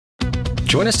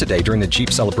Join us today during the Jeep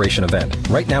Celebration event.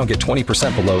 Right now, get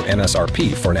 20% below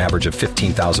MSRP for an average of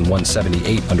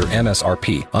 $15,178 under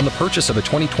MSRP on the purchase of a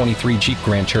 2023 Jeep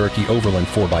Grand Cherokee Overland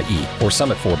 4xE or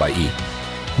Summit 4xE.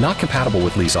 Not compatible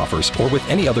with lease offers or with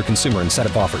any other consumer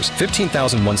incentive offers.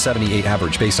 $15,178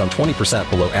 average based on 20%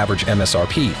 below average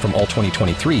MSRP from all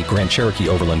 2023 Grand Cherokee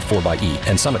Overland 4xE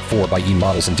and Summit 4xE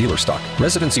models in dealer stock.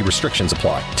 Residency restrictions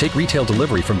apply. Take retail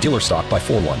delivery from dealer stock by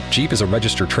 4/1. Jeep is a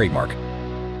registered trademark.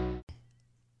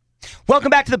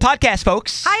 Welcome back to the podcast,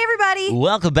 folks. Hi, everybody.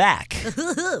 Welcome back.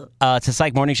 It's a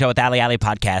Psych Morning Show with Ali Ali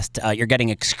podcast. You're getting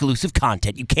exclusive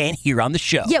content you can't hear on the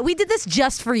show. Yeah, we did this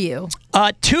just for you.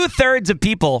 2/3 of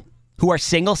people who are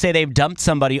single say they've dumped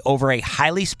somebody over a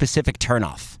highly specific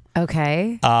turnoff.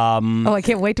 Okay. I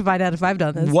can't wait to find out if I've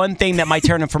done this. One thing that might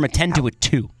turn them from a 10 to a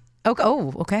 2.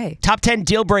 Okay. Top 10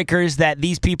 deal breakers that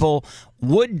these people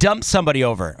would dump somebody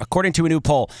over, according to a new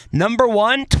poll. Number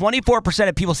 1, 24%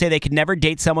 of people say they could never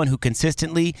date someone who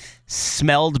consistently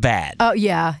smelled bad. Oh,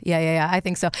 yeah. I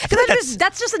think so. I feel like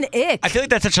that's just an ick. I feel like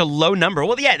that's such a low number.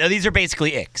 Well, yeah, no, these are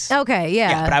basically icks. Okay,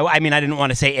 yeah. But I didn't want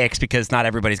to say icks because not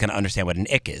everybody's going to understand what an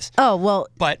ick is. Oh, well.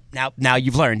 But now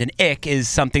you've learned an ick is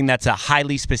something that's a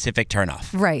highly specific turnoff.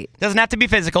 Right. Doesn't have to be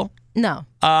physical. No.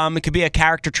 It could be a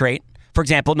character trait. For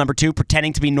example, number 2,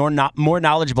 pretending to be more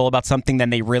knowledgeable about something than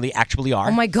they really actually are.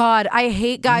 Oh my God, I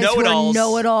hate guys who are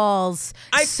know-it-alls.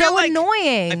 So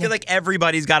annoying. I feel like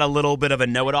everybody's got a little bit of a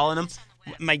know-it-all in them.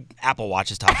 My Apple Watch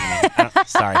is talking to me.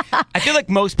 Sorry. I feel like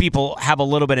most people have a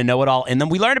little bit of know-it-all in them.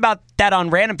 We learned about that on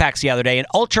Random Facts the other day. An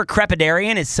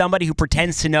ultra-crepidarian is somebody who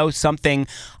pretends to know something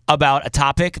about a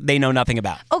topic they know nothing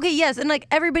about. Okay, yes, and like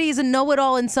everybody is a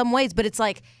know-it-all in some ways, but it's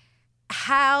like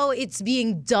how it's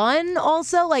being done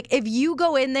also. Like if you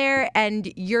go in there and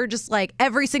you're just like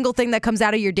every single thing that comes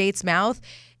out of your date's mouth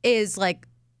is like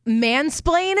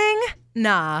mansplaining,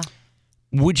 nah.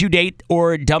 Would you date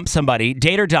or dump somebody,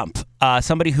 date or dump,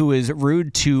 somebody who is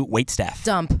rude to waitstaff?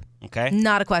 Dump. Okay.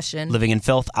 Not a question. Living in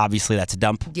filth, obviously that's a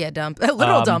dump. Yeah, dump. A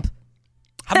literal dump.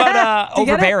 How about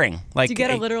overbearing? Like, do you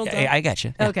get a literal dump? I got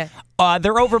you. Okay.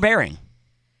 They're overbearing.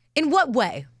 In what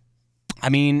way? I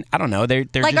mean, I don't know. They're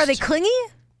like, just, are they clingy?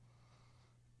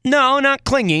 No, not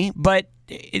clingy, but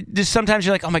just sometimes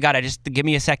you're like, oh my God, give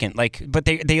me a second. Like, but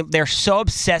they're so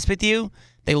obsessed with you.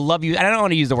 They love you. And I don't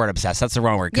want to use the word obsessed. That's the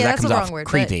wrong word because that comes off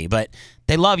creepy. But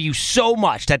they love you so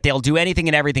much that they'll do anything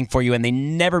and everything for you, and they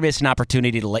never miss an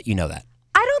opportunity to let you know that.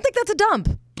 I don't think that's a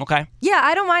dump. Okay. Yeah,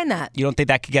 I don't mind that. You don't think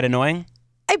that could get annoying?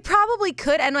 It probably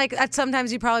could. And like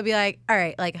sometimes you'd probably be like, all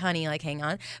right, like, honey, like, hang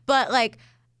on. But like,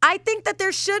 I think that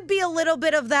there should be a little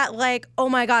bit of that, like, oh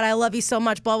my God, I love you so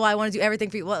much, blah, blah, I want to do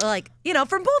everything for you. Well, like, you know,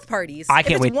 from both parties. I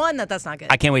can't wait. One, that's not good.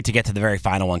 I can't wait to get to the very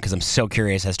final one because I'm so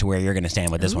curious as to where you're going to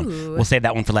stand with this one. We'll save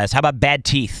that one for last. How about bad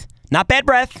teeth? Not bad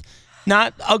breath,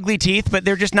 not ugly teeth, but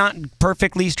they're just not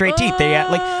perfectly straight teeth. They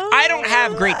I don't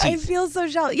have great teeth. I feel so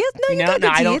jealous. Yes, no, you got good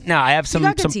teeth. I don't. No, I have some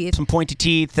pointy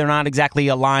teeth. They're not exactly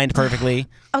aligned perfectly.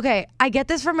 Okay, I get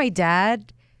this from my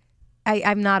dad.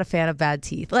 I'm not a fan of bad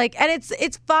teeth. Like, and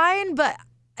it's fine, but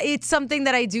it's something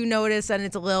that I do notice, and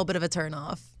it's a little bit of a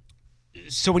turnoff.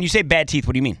 So when you say bad teeth,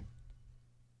 what do you mean?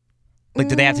 Like,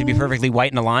 do they have to be perfectly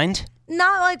white and aligned?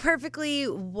 Not like perfectly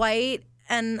white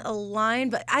and aligned,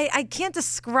 but I can't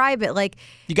describe it. Like,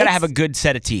 you got to have a good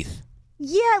set of teeth.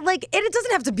 Yeah, like, and it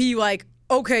doesn't have to be like,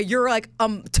 okay, you're like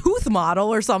tooth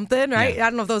model or something, right? Yeah. I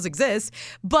don't know if those exist,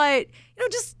 but you know,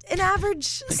 just an average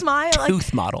smile.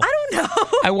 Tooth model. I don't know.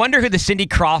 I wonder who the Cindy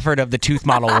Crawford of the tooth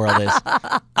model world is.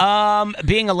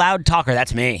 Being a loud talker,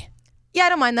 that's me. Yeah, I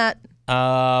don't mind that.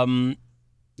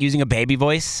 Using a baby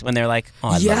voice when they're like, "Oh,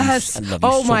 I love you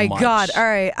oh so my much. God! All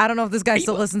right, I don't know if this guy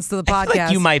still listens to the podcast. I feel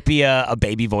like you might be a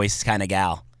baby voice kind of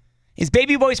gal. Is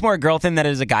baby voice more a girl thing than it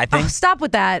is a guy thing? Oh, stop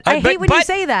with that. I hate when you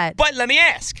say that. But let me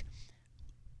ask.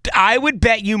 I would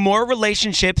bet you more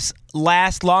relationships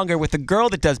last longer with a girl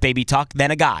that does baby talk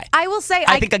than a guy. I will say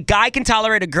I think a guy can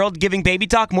tolerate a girl giving baby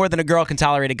talk more than a girl can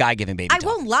tolerate a guy giving baby talk. I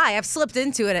won't lie. I've slipped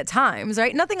into it at times,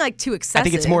 right? Nothing like too excessive. I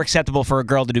think it's more acceptable for a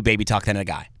girl to do baby talk than a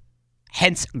guy.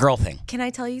 Hence, girl thing. Can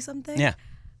I tell you something? Yeah.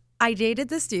 I dated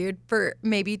this dude for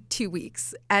maybe 2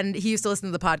 weeks, and he used to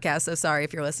listen to the podcast, so sorry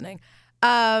if you're listening.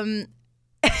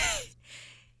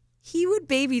 He would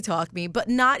baby talk me, but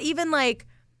not even like,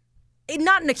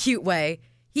 not in a cute way.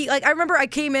 He like, I remember I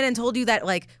came in and told you that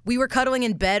like we were cuddling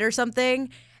in bed or something,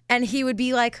 and he would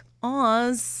be like,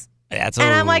 "Awws." And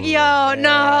I'm like, yo,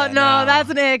 no, that's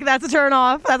an ick. That's a turn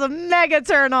off. That's a mega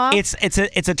turn off. It's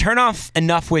a turn off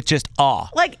enough with just aw.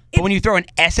 Like, but when you throw an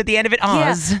S at the end of it,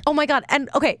 awes. Yeah. Oh my God. And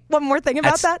okay, one more thing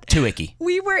about that's too icky.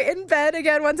 We were in bed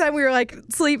again one time. We were like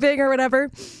sleeping or whatever,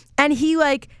 and he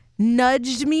like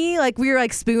nudged me. Like we were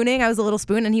like spooning. I was a little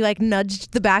spoon, and he like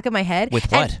nudged the back of my head.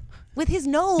 With what? With his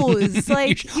nose.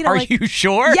 Like, Are like, you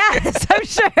sure? Yes, I'm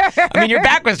sure. I mean, your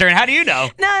back was turned. How do you know?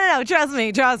 No. Trust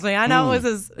me. I know it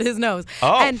was his nose.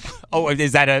 Oh,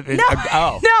 is that a?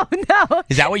 No. No.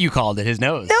 Is that what you called it? His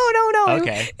nose? No.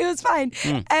 Okay. It was fine.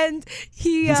 And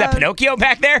he. Is that Pinocchio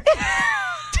back there?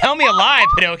 Tell me a lie,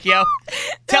 Pinocchio.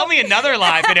 Tell me another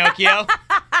lie, Pinocchio.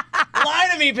 Lie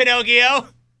to me, Pinocchio.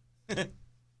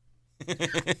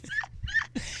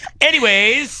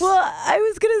 Anyways. Well, I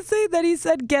was going to say that he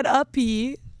said get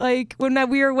uppy. Like when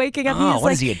we were waking up, he was what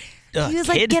like, is he? He was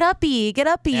like, get uppy.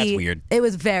 That's weird. It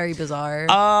was very bizarre.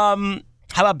 How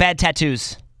about bad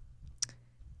tattoos?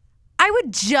 I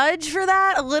would judge for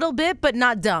that a little bit, but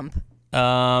not dump.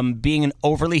 Being an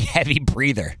overly heavy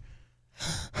breather.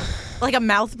 Like a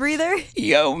mouth breather?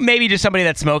 Maybe just somebody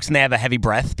that smokes and they have a heavy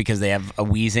breath because they have a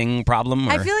wheezing problem.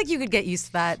 I feel like you could get used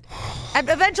to that.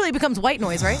 Eventually it becomes white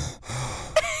noise, right?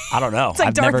 I don't know. It's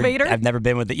like Darth Vader. I've never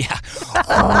been with it. Yeah.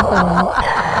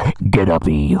 Get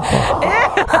uppy.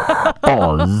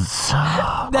 Oz.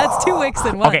 That's 2 weeks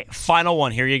in one. Okay, final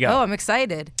one. Here you go. Oh, I'm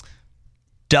excited.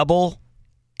 Double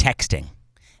texting.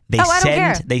 They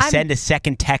send a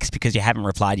second text because you haven't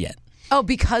replied yet. Oh,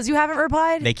 because you haven't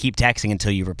replied? They keep texting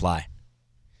until you reply.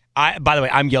 By the way,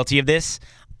 I'm guilty of this.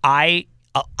 I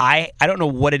don't know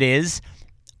what it is.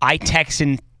 I text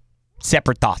in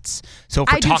separate thoughts. So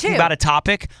if we're talking about a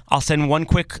topic, I'll send one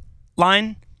quick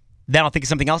line. Then I'll think of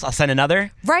something else. I'll send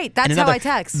another. Right. That's how I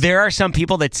text. There are some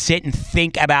people that sit and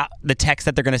think about the text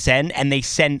that they're going to send, and they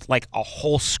send like a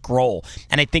whole scroll.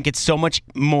 And I think it's so much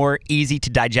more easy to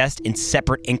digest in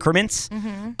separate increments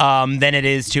than it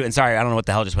is to. And sorry, I don't know what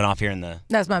the hell just went off here in the.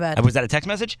 That's my bad. Was that a text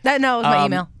message? No, it was my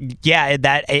email. Yeah,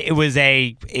 it was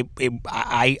a.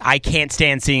 I can't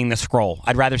stand seeing the scroll.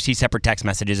 I'd rather see separate text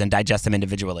messages and digest them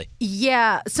individually.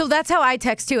 Yeah. So that's how I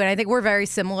text too, and I think we're very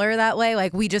similar that way.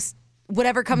 Like we just.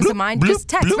 Whatever comes to mind, just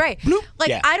text, right?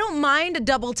 Like, I don't mind a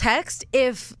double text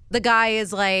if the guy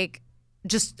is like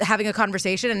just having a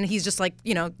conversation and he's just like,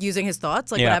 using his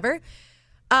thoughts, like whatever.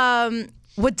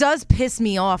 What does piss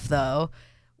me off though,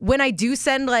 when I do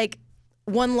send like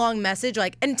one long message,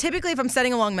 like, and typically if I'm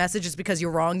sending a long message, it's because you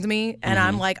wronged me and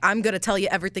I'm like, I'm going to tell you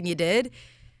everything you did.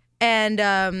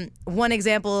 And one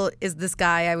example is this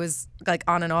guy I was like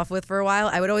on and off with for a while.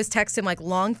 I would always text him like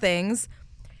long things.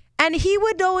 And he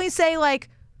would always say like,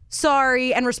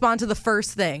 sorry, and respond to the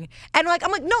first thing. And like,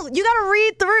 I'm like, no, you got to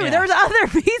read through. There's other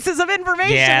pieces of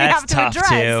information we have to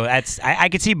address. Too. I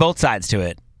could see both sides to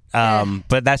it.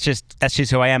 But that's just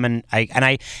who I am. And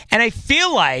I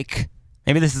feel like,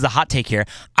 maybe this is a hot take here.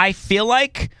 I feel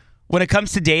like when it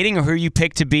comes to dating or who you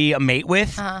pick to be a mate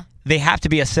with, they have to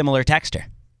be a similar texter.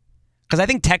 Because I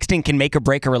think texting can make or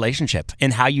break a relationship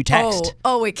in how you text.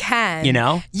 Oh, it can. You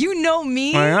know? You know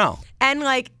me. I know. And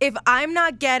like, if I'm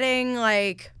not getting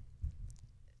like,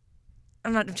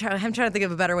 I'm trying to think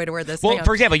of a better way to word this. Well,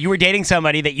 for example, you were dating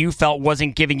somebody that you felt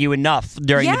wasn't giving you enough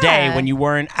during the day when you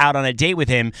weren't out on a date with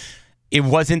him. It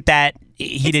wasn't that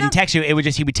he didn't text you. It was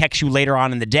just he would text you later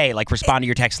on in the day, like respond to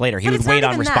your text later. He would wait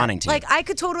on responding to you. Like, I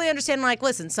could totally understand, like,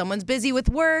 listen, someone's busy with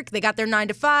work. They got their 9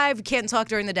 to 5. Can't talk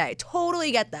during the day.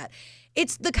 Totally get that.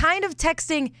 It's the kind of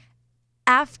texting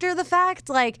after the fact.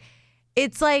 Like,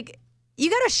 it's like you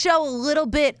got to show a little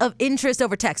bit of interest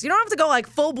over text. You don't have to go like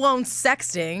full-blown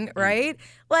sexting, right?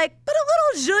 Like, but a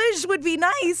little zhuzh would be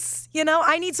nice.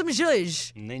 I need some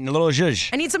zhuzh. A little zhuzh.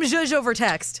 I need some zhuzh over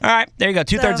text. All right, there you go.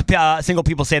 2/3 of single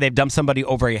people say they've dumped somebody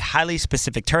over a highly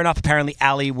specific turnoff. Apparently,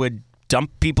 Allie would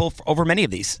dump people over many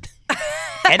of these.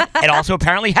 and also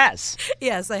apparently has.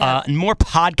 Yes, I have. And more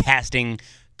podcasting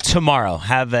tomorrow.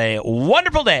 Have a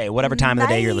wonderful day, whatever time of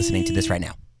the day you're listening to this right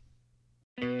now.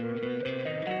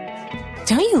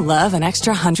 Don't you love an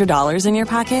extra $100 in your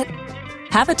pocket?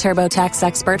 Have a TurboTax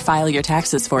expert file your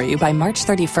taxes for you by March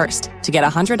 31st to get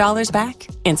 $100 back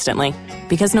instantly.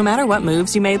 Because no matter what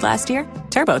moves you made last year,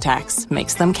 TurboTax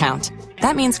makes them count.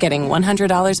 That means getting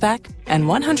 $100 back and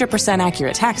 100%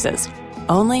 accurate taxes,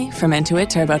 only from Intuit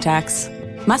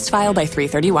TurboTax. Must file by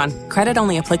 3/31. Credit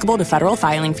only applicable to federal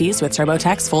filing fees with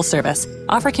TurboTax full service.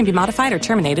 Offer can be modified or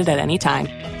terminated at any time.